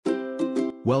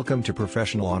Welcome to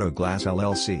Professional Auto Glass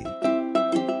LLC.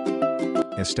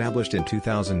 Established in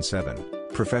 2007,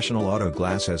 Professional Auto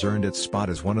Glass has earned its spot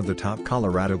as one of the top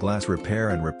Colorado glass repair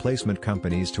and replacement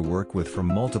companies to work with from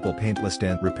multiple paintless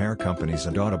dent repair companies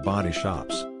and auto body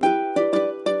shops.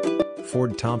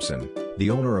 Ford Thompson,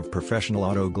 the owner of Professional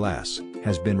Auto Glass,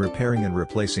 has been repairing and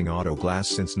replacing auto glass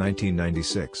since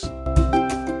 1996.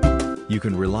 You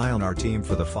can rely on our team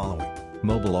for the following: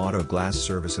 mobile auto glass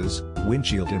services,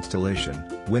 windshield installation,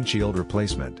 windshield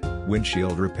replacement,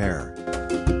 windshield repair.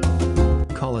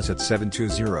 Call us at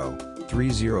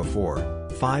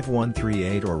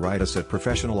 720-304-5138 or write us at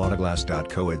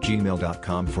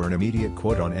professionalautoglass.co@gmail.com for an immediate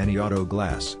quote on any auto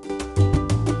glass.